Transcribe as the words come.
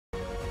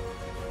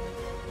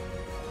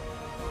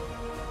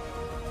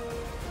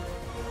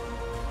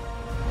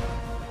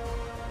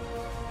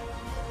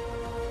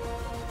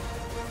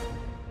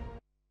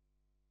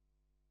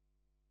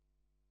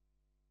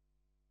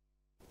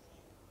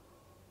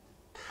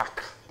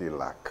they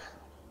lack.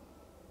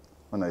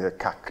 When I hear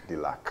kak, they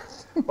lack.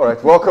 All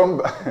right, welcome.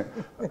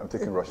 I'm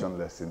taking Russian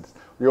lessons.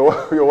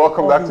 You're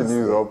welcome back to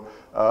News Hub.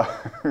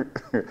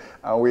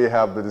 And we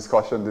have the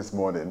discussion this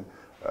morning.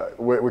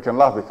 We can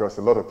laugh because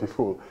a lot of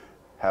people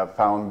have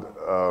found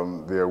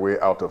their way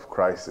out of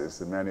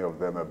crisis. And many of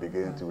them are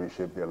beginning to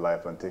reshape their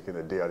life and taking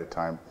a day at a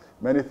time.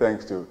 Many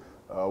thanks to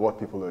what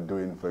people are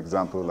doing, for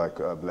example, like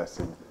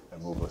Blessing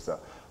and Mubosa.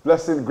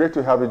 Blessing, great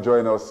to have you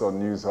join us on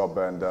News Hub,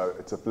 and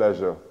it's a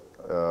pleasure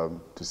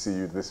to see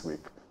you this week.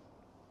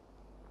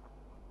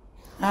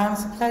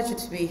 It's a pleasure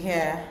to be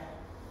here.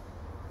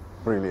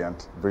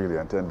 Brilliant,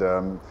 brilliant.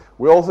 And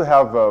we also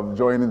have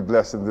joining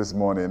Blessing this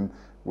morning.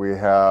 We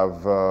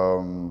have,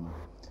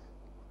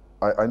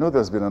 I know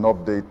there's been an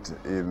update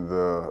in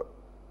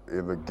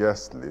the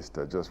guest list.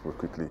 Just real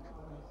quickly,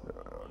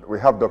 we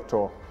have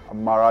Dr.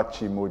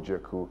 Amarachi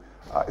Mojeku.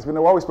 It's been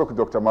a while we spoke with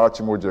Dr.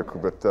 Amarachi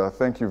Mojeku, but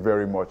thank you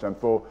very much. And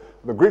for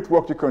the great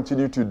work you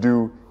continue to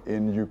do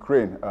in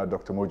Ukraine,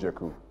 Dr.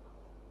 Mojeku.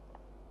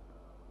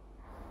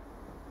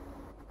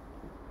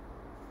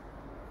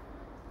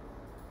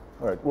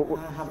 All right. Well,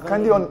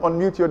 kindly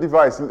unmute your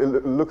device.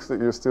 It looks like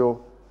you're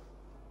still...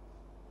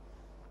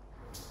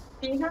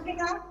 Can you hear me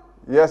now?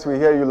 Yes, we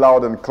hear you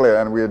loud and clear,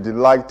 and we are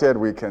delighted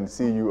we can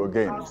see you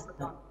again.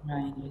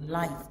 My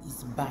life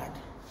is bad.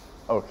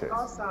 Okay.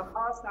 Awesome.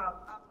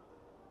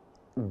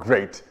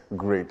 Great,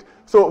 great.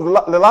 So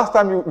the last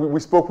time we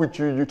spoke with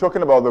you, you're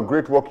talking about the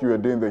great work you were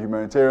doing, the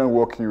humanitarian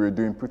work you were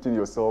doing, putting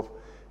yourself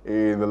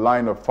in the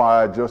line of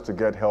fire just to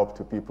get help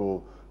to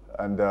people,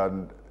 and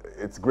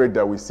it's great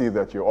that we see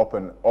that you're up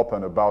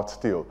and about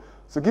still.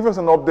 So give us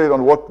an update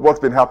on what's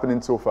been happening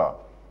so far.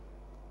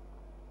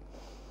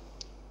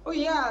 Oh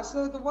yeah,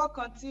 so the work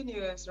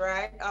continues,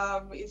 right?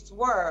 It's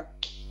work,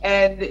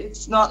 and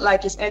it's not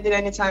like it's ending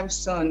anytime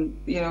soon,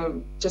 you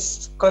know,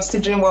 just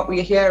considering what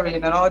we're hearing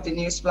and all the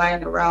news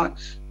flying around.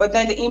 But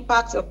then the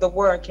impact of the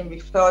work can be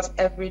felt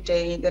every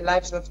day in the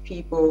lives of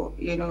people,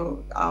 you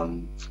know,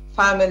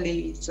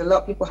 families. A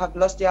lot of people have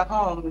lost their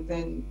homes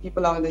and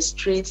people are on the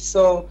streets.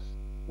 So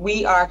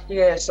we are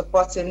here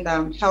supporting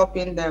them,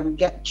 helping them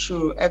get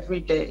through every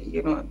day,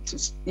 you know, to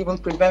even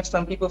prevent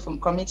some people from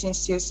committing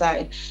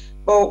suicide.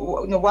 But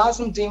you know, whilst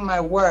I'm doing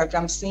my work,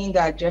 I'm seeing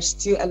that there's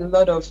still a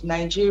lot of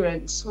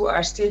Nigerians who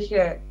are still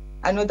here.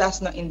 I know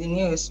that's not in the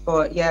news,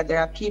 but yeah, there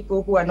are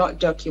people who are not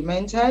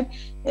documented,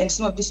 and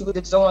some of these people,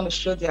 they don't want to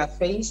show their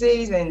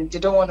faces, and they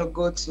don't want to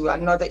go to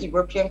another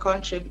European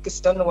country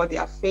because they don't know what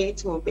their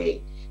fate will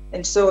be.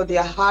 And so they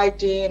are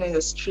hiding in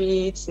the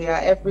streets, they are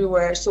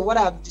everywhere. So what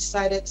I've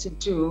decided to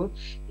do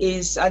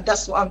is, and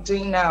that's what I'm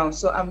doing now.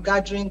 So I'm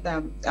gathering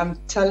them, I'm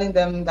telling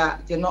them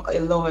that they're not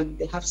alone.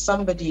 They have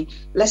somebody.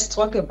 Let's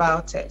talk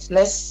about it.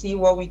 Let's see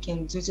what we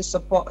can do to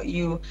support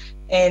you.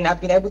 And I've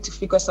been able to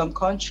figure some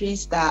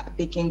countries that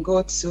they can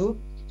go to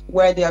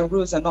where their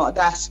rules are not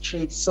that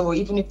strict. So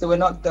even if they were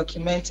not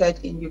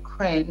documented in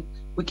Ukraine,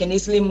 we can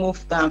easily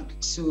move them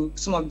to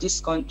some of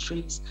these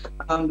countries,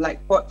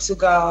 like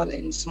Portugal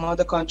and some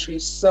other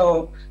countries.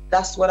 So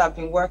that's what I've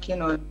been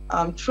working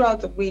on. Throughout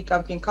the week,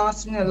 I've been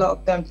counseling a lot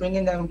of them,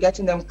 bringing them,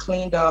 getting them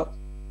cleaned up,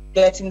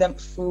 getting them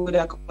food,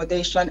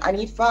 accommodation. And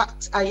in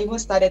fact, I even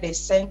started a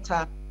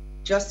center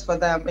just for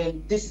them.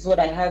 And this is what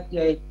I have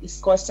here.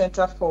 It's called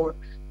Center for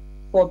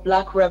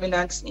Black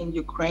Revenants in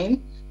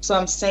Ukraine. So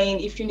I'm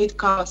saying, if you need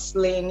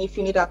counseling, if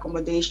you need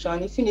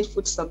accommodation, if you need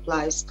food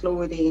supplies,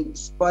 clothing,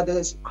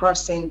 borders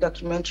crossing,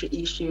 documentary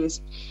issues,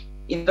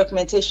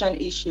 documentation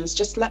issues,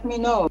 just let me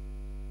know.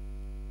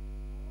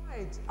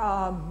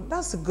 Right,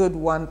 that's a good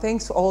one.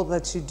 Thanks for all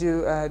that you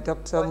do,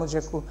 Dr.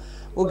 Mojeku.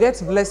 We'll get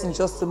to Bless in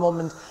just a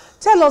moment.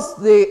 Tell us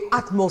the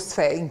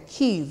atmosphere in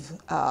Kyiv,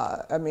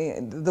 I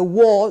mean, the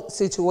war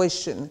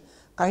situation.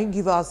 Can you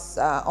give us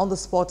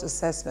on-the-spot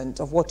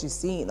assessment of what you're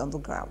seeing on the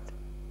ground?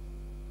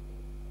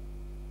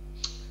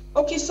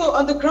 Okay, so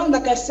on the ground,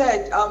 like I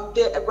said,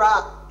 there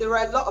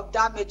are a lot of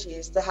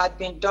damages that had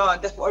been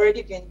done, that have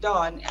already been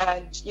done,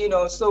 and you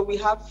know, so we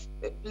have.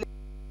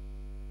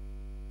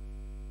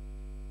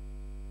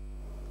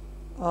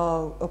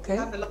 Oh, okay. We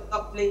have a lot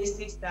of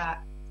places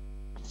that.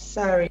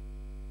 Sorry.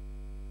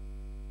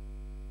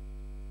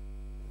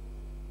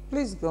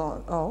 Please go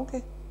on. Oh,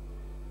 okay.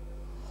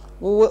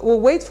 We'll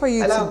wait for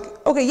you Hello?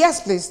 to. Okay, yes,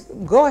 please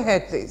go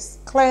ahead, please.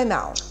 Clear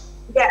now.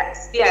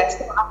 Yes.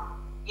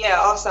 Yeah,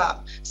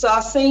 awesome. So I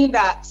was saying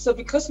that, so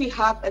because we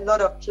have a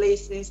lot of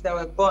places that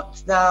were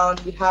burnt down,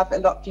 we have a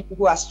lot of people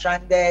who are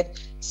stranded.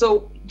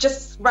 So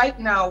just right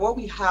now, what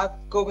we have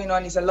going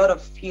on is a lot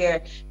of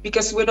fear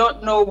because we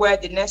don't know where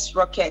the next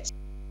rocket,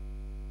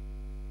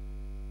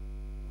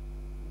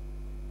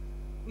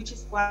 which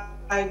is why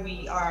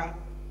we are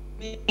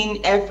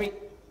making every.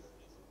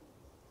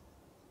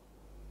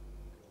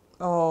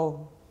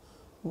 Oh,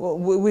 well,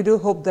 we do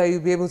hope that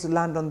you'll be able to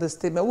land on this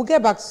statement. We'll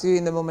get back to you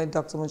in a moment,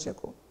 Dr.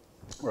 Mojeku.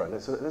 All right,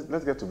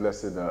 let's get to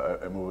Blessing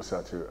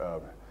Mubosa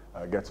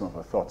to get some of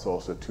her thoughts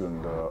also too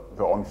on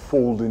the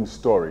unfolding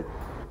story.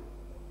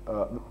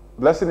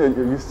 Blessing, are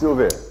you still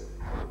there?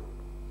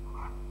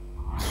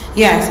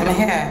 Yes, I'm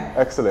here.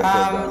 Excellent.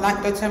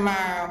 Like Dr.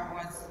 Mara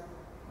was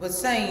was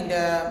saying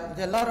there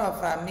are a lot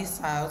of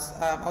missiles,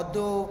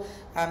 although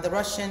the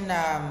Russian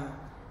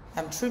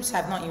troops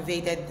have not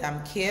invaded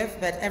Kiev,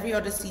 but every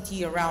other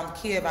city around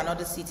Kiev and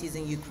other cities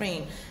in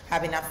Ukraine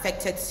have been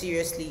affected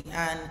seriously,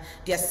 and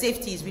their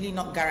safety is really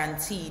not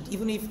guaranteed.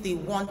 Even if they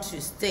want to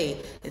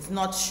stay, it's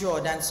not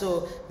sure. And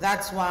so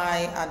that's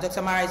why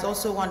Dr. Mara is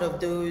also one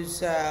of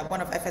those, one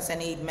of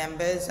FSN-8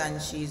 members,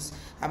 and she's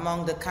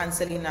among the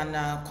counseling and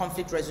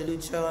conflict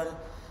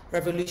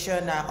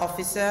revolution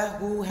officer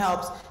who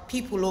helps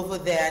people over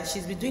there, and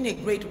she's been doing a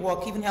great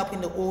work, even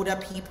helping the older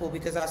people,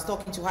 because I was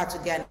talking to her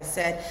today and I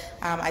said,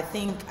 I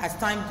think as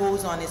time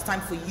goes on, it's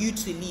time for you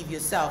to leave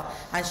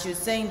yourself. And she was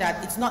saying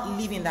that it's not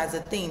leaving as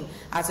a thing.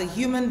 As a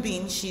human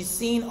being, she's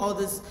seeing all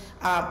these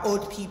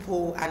old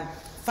people and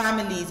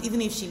families,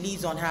 even if she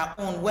leaves on her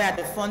own, where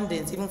the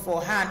fundings, even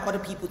for her and other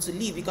people to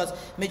leave, because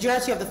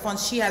majority of the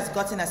funds she has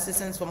gotten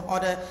assistance from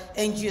other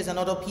NGOs and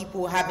other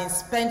people have been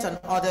spent on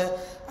other,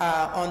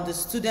 on the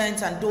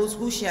students and those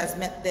who she has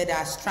met that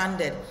are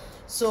stranded.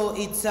 So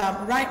it's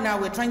right now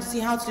we're trying to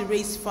see how to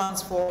raise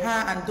funds for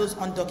her and those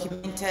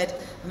undocumented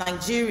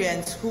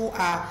Nigerians who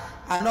are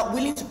not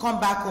willing to come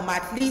back home.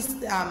 At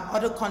least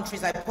other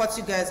countries like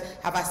Portugal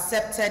have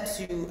accepted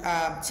to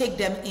take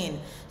them in.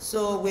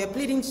 So we're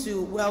pleading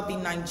to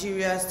well-being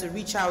Nigerians to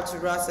reach out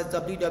to us at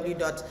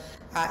www.fsna.org,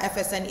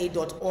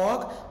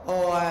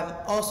 or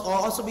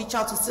also reach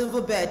out to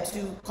Silverbird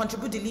to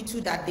contribute the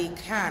little that they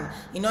can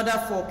in order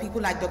for people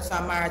like Dr.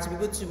 Amara to be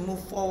able to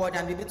move forward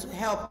and be able to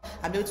help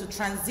and be able to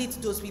transit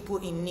those people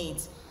in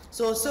need.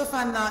 So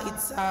far now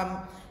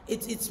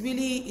it's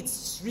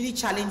really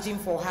challenging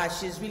for her.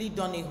 She's really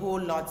done a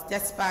whole lot,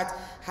 despite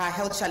her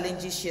health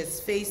challenges she has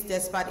faced,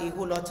 despite a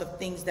whole lot of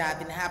things that have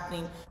been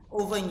happening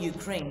over in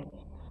Ukraine.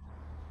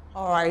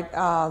 All right.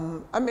 I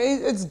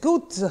mean, it's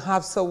good to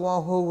have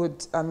someone who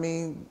would, I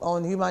mean,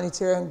 on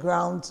humanitarian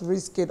grounds,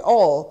 risk it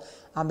all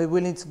and be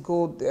willing to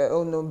go,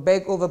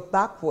 beg over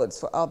backwards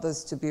for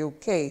others to be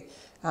okay.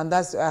 And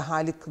that's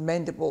highly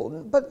commendable.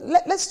 But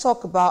let's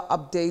talk about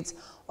updates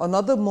on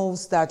other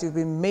moves that you've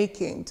been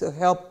making to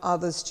help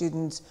other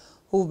students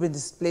who've been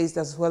displaced,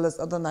 as well as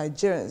other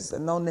Nigerians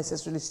and not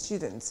necessarily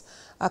students.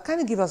 Can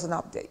you give us an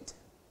update?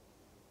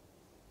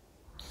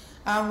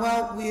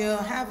 Well,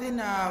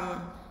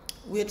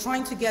 we're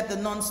trying to get the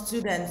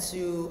non-students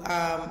to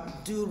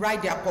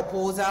write their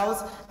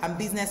proposals and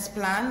business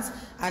plans,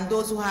 and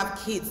those who have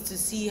kids to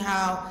see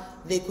how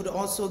they could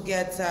also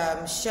get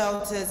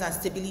shelters and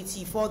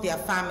stability for their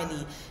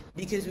family,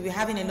 because we're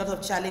having a lot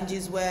of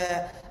challenges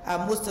where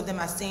most of them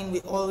are saying we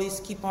always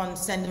keep on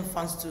sending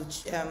funds to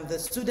the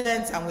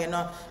students and we're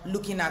not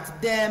looking at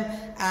them,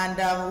 and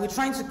we're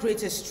trying to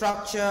create a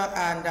structure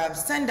and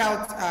send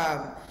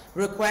out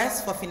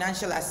requests for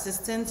financial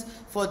assistance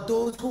for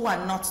those who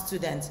are not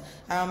students.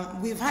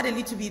 We've had a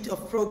little bit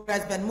of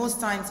progress, but most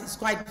times it's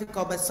quite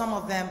difficult. But some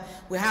of them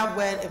we have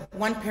where if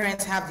one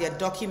parent have their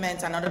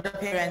documents, another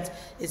parent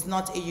is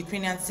not a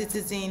Ukrainian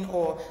citizen,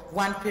 or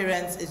one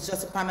parent is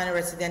just a permanent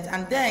resident.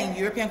 And then in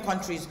European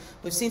countries,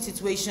 we've seen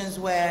situations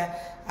where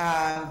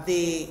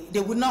they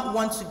would not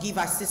want to give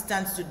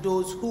assistance to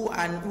those who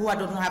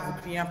don't have a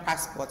Ukrainian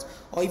passport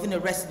or even a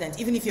resident,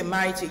 even if you're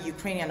married to a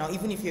Ukrainian, or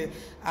even if you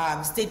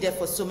stayed there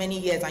for so many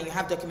years and you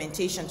have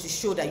documentation to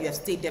show that you have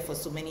stayed there for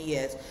so many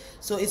years.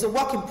 So it's a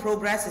work in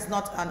progress. It's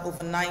not an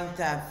overnight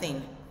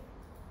thing.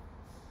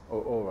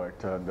 Oh, all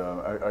right, and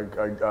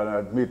I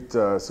admit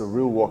it's a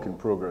real work in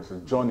progress.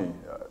 It's Johnny,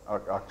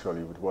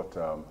 actually, with what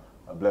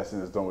Blessing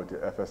has done with the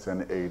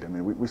FSN-8. I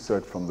mean, we saw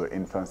it from the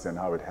infancy and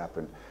how it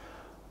happened.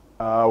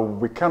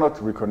 We cannot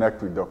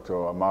reconnect with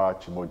Dr. Amara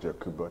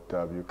Chimojeku,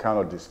 but you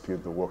cannot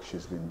dispute the work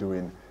she's been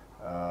doing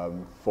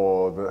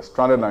for the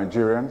stranded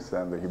Nigerians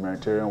and the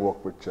humanitarian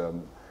work which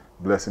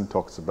Blessing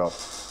talks about.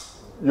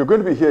 You're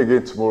going to be here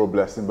again tomorrow,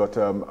 Blessing, but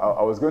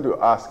I was going to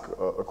ask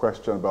a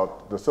question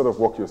about the sort of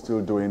work you're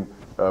still doing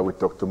with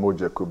Dr.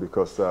 Mojeku,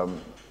 because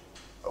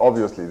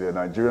obviously there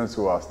are Nigerians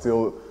who are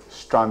still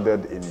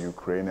stranded in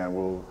Ukraine and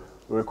will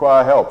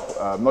require help,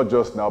 not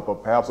just now,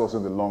 but perhaps also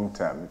in the long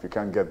term, if you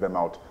can't get them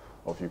out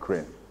of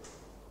Ukraine.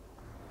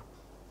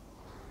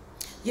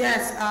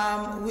 Yes,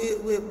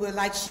 we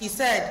like she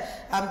said,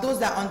 those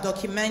that are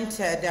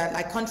undocumented,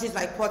 like countries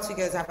like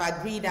Portugal have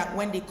agreed that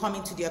when they come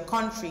into their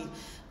country,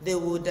 they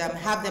would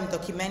have them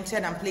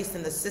documented and placed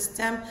in the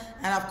system.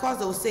 And of course,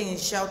 they will stay in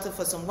shelter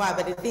for some while.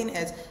 But the thing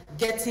is,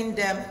 getting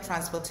them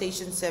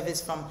transportation service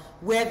from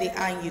where they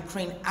are in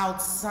Ukraine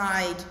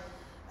outside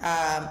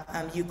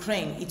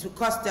Ukraine. It will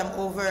cost them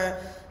over,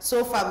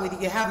 so far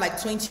you have like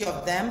 20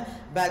 of them,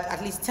 but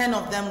at least 10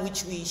 of them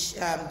which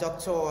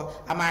Dr.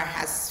 Amar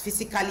has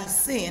physically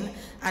seen.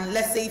 And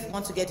let's say if you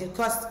want to get it,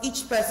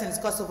 each person is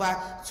cost over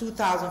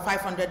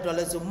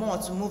 $2,500 or more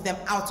to move them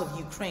out of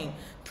Ukraine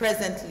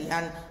presently.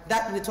 And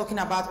that we're talking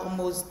about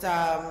almost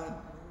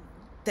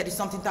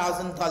 $30-something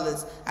thousand.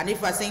 And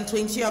if we're saying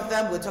 20 of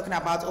them, we're talking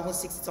about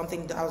almost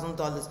 $60-something thousand.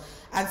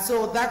 And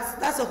so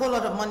that's a whole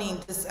lot of money in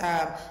this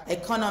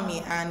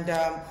economy. And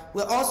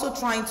we're also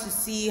trying to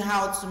see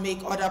how to make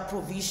other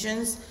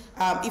provisions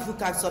if we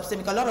can sustain,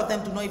 because a lot of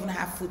them do not even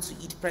have food to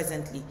eat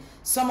presently.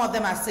 Some of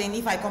them are saying,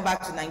 if I come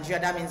back to Nigeria,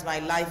 that means my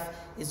life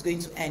is going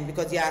to end,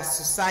 because they are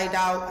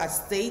suicidal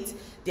state.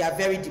 They are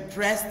very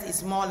depressed.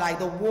 It's more like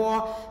the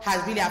war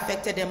has really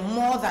affected them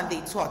more than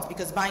they thought,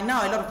 because by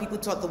now a lot of people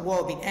thought the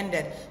war would be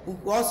ended.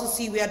 We also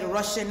see where the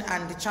Russian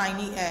and the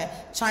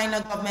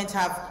China government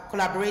have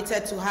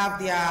collaborated to have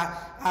their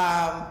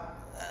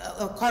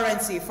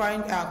currency,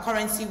 foreign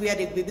currency, where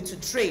they'll be able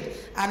to trade.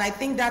 And I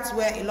think that's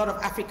where a lot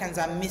of Africans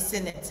are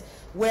missing it,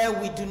 where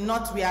we do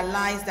not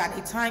realize that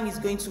a time is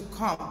going to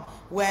come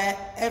where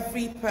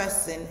every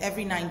person,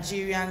 every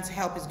Nigerian's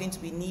help is going to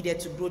be needed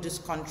to grow this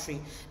country.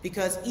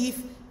 Because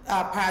if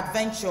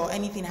peradventure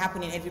anything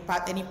happening in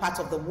any part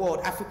of the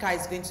world, Africa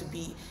is going to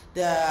be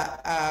the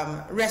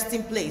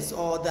resting place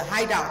or the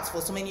hideout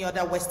for so many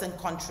other Western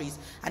countries.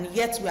 And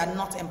yet we are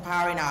not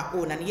empowering our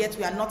own, and yet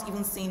we are not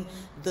even seeing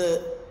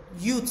the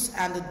youths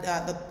and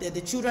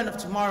the children of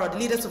tomorrow, the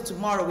leaders of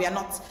tomorrow. We are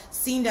not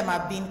seeing them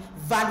as being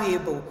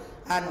valuable.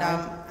 And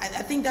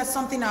I think that's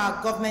something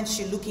our government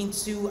should look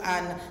into,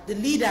 and the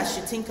leaders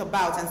should think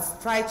about and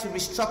try to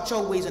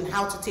restructure ways on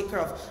how to take care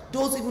of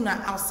those even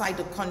are outside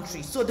the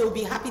country, so they'll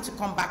be happy to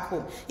come back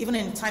home, even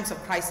in times of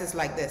crisis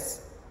like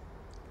this.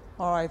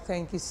 All right,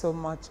 thank you so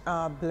much.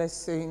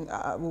 Blessing.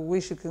 We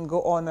wish we can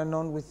go on and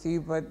on with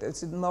you, but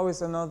it's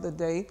always another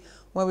day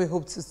when we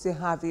hope to still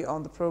have you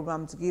on the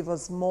program to give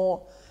us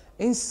more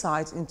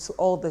insight into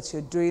all that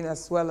you're doing,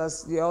 as well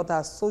as the other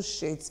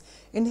associates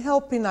in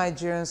helping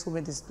Nigerians who've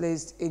been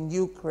displaced in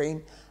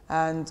Ukraine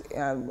and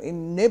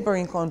in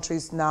neighboring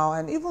countries now,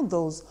 and even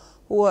those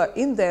who are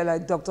in there,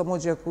 like Dr.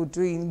 Mojeku,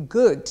 doing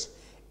good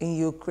in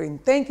Ukraine.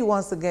 Thank you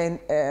once again,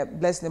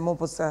 Blessing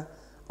Moposa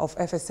of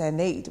FSN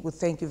Aid. We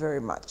thank you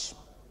very much.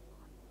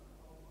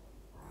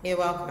 You're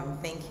welcome.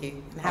 Thank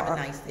you. And have a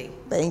nice day.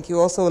 Thank you.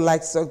 Also would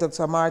like to talk to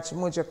Dr. Amarachi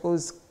Mojeku,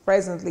 who's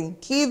presently in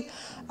Kyiv,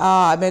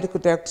 a medical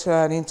doctor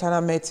and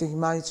internal medicine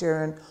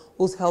humanitarian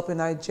who's helping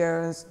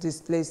Nigerians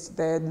displaced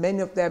there. Many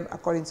of them,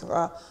 according to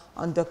her,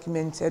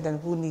 undocumented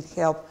and who need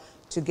help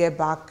to get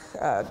back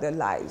their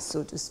lives,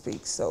 so to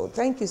speak. So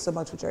thank you so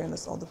much for joining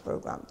us on the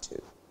program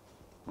too.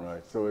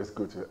 Right, so it's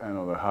good to end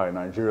on the high.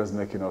 Nigeria's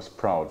making us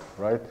proud,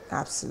 right?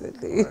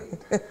 Absolutely.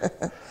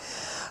 Right.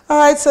 All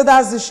right, so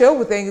that's the show.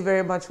 We thank you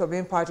very much for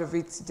being part of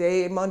it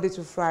today. Monday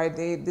to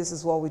Friday, this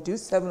is what we do,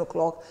 7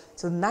 o'clock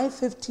till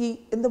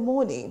 9:50 in the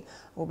morning.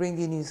 We'll bring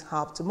you News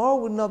Hub. Tomorrow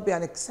will not be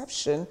an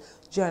exception.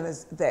 Join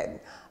us then.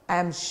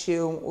 I'm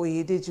Sheung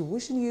Oyedeji,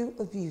 wishing you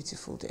a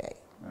beautiful day.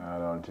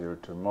 And until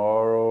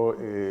tomorrow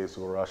is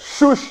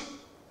Urashush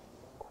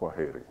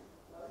Kwaheri.